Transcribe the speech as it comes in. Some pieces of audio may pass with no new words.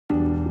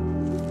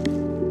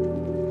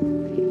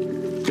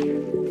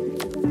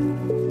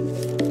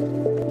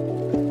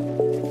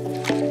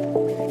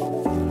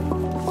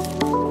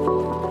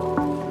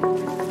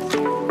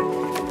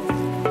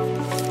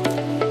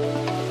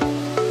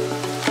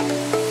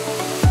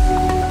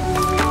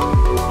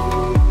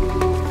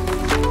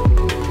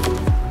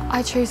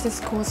I chose this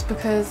course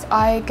because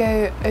I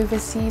go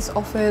overseas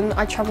often,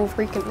 I travel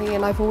frequently,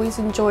 and I've always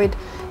enjoyed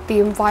the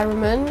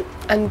environment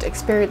and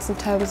experience in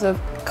terms of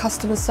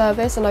customer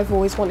service, and I've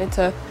always wanted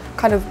to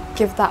kind of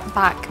give that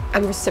back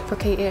and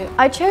reciprocate it.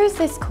 I chose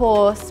this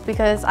course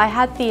because I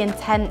had the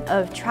intent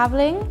of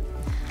travelling.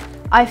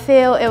 I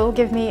feel it will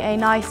give me a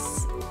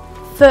nice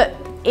foot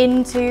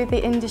into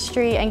the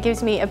industry and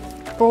gives me a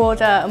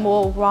broader, a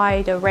more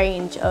wider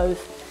range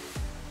of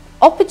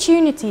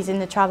opportunities in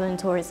the travel and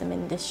tourism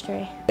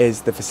industry.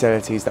 Is the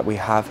facilities that we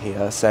have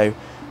here. So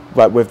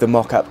with the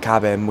mock-up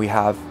cabin, we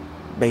have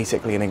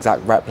basically an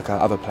exact replica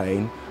of a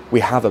plane. We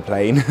have a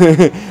plane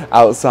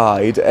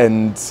outside,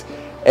 and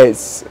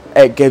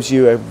it gives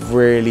you a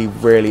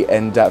really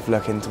in-depth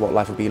look into what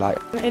life would be like.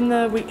 In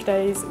the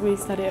weekdays we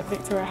study at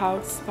Victoria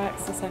House by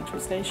Exeter Central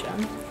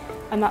Station,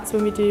 and that's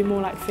when we do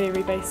more like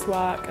theory-based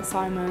work,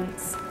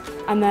 assignments,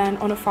 and then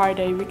on a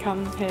Friday we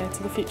come here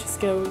to the Future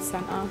Skills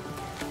Centre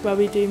where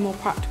we do more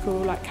practical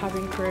like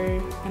cabin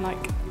crew and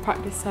like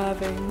practice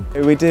serving.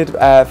 We did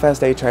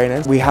first aid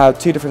training. We had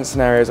two different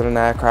scenarios on an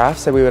aircraft,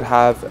 so we would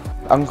have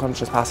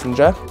unconscious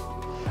passenger,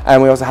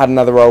 and we also had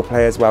another role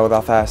play as well with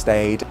our first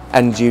aid,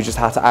 and you just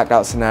had to act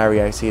out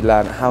scenarios, so you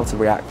learn how to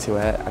react to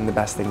it and the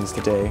best things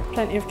to do.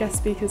 Plenty of guest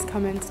speakers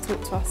come in to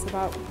talk to us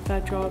about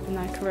their job and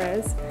their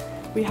careers.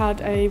 We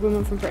had a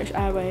woman from British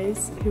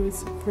Airways who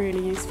was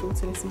really useful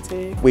to listen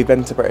to. We've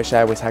been to British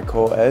Airways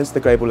headquarters, the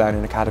Global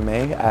Learning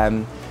Academy.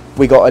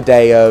 We got a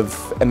day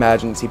of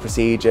emergency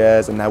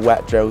procedures and their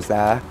wet drills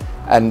there,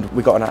 and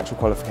we got an actual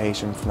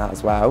qualification from that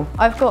as well.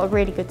 I've got a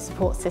really good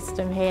support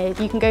system here.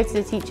 You can go to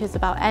the teachers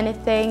about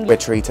anything. We're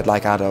treated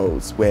like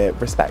adults, we're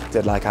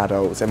respected like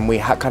adults, and we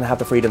kind of have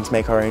the freedom to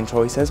make our own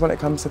choices when it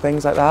comes to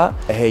things like that.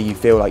 Here you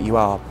feel like you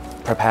are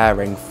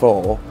preparing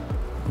for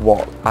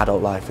what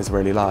adult life is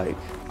really like.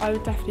 I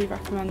would definitely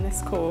recommend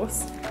this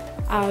course,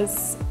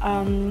 as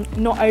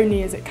not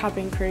only is it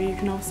cabin crew, you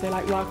can also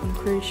like work on a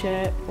cruise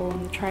ship or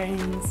on the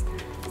trains,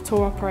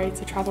 tour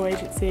operator, travel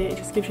agency. It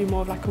just gives you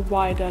more of like a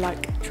wider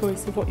like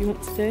choice of what you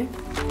want to do.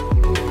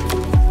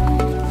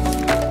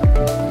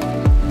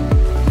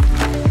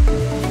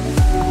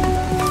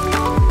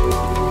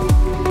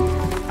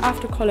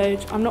 After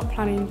college, I'm not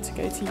planning to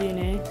go to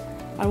uni.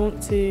 I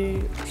want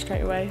to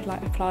straight away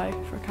like apply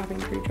for a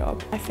cabin crew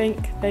job. I think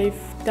they've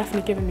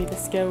definitely given me the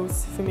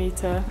skills for me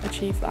to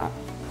achieve that.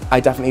 I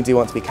definitely do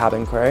want to be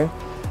cabin crew,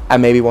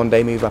 and maybe one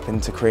day move up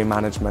into crew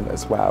management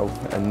as well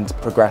and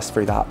progress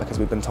through that, because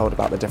we've been told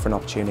about the different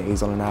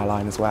opportunities on an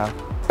airline as well.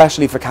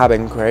 Especially for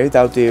cabin crew,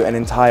 they'll do an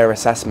entire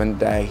assessment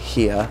day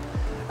here.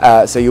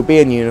 So you'll be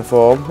in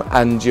uniform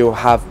and you'll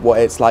have what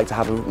it's like to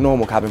have a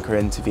normal cabin crew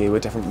interview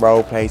with different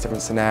role plays,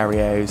 different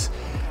scenarios,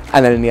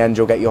 and then in the end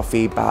you'll get your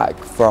feedback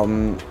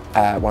from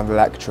one of the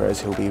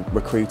lecturers who'll be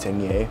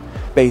recruiting you.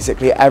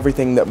 Basically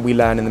everything that we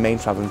learn in the main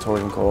travel and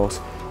tourism course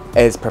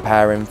is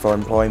preparing for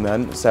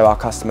employment. So our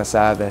customer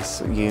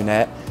service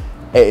unit,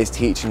 it is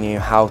teaching you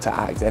how to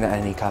act in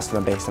any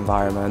customer-based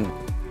environment.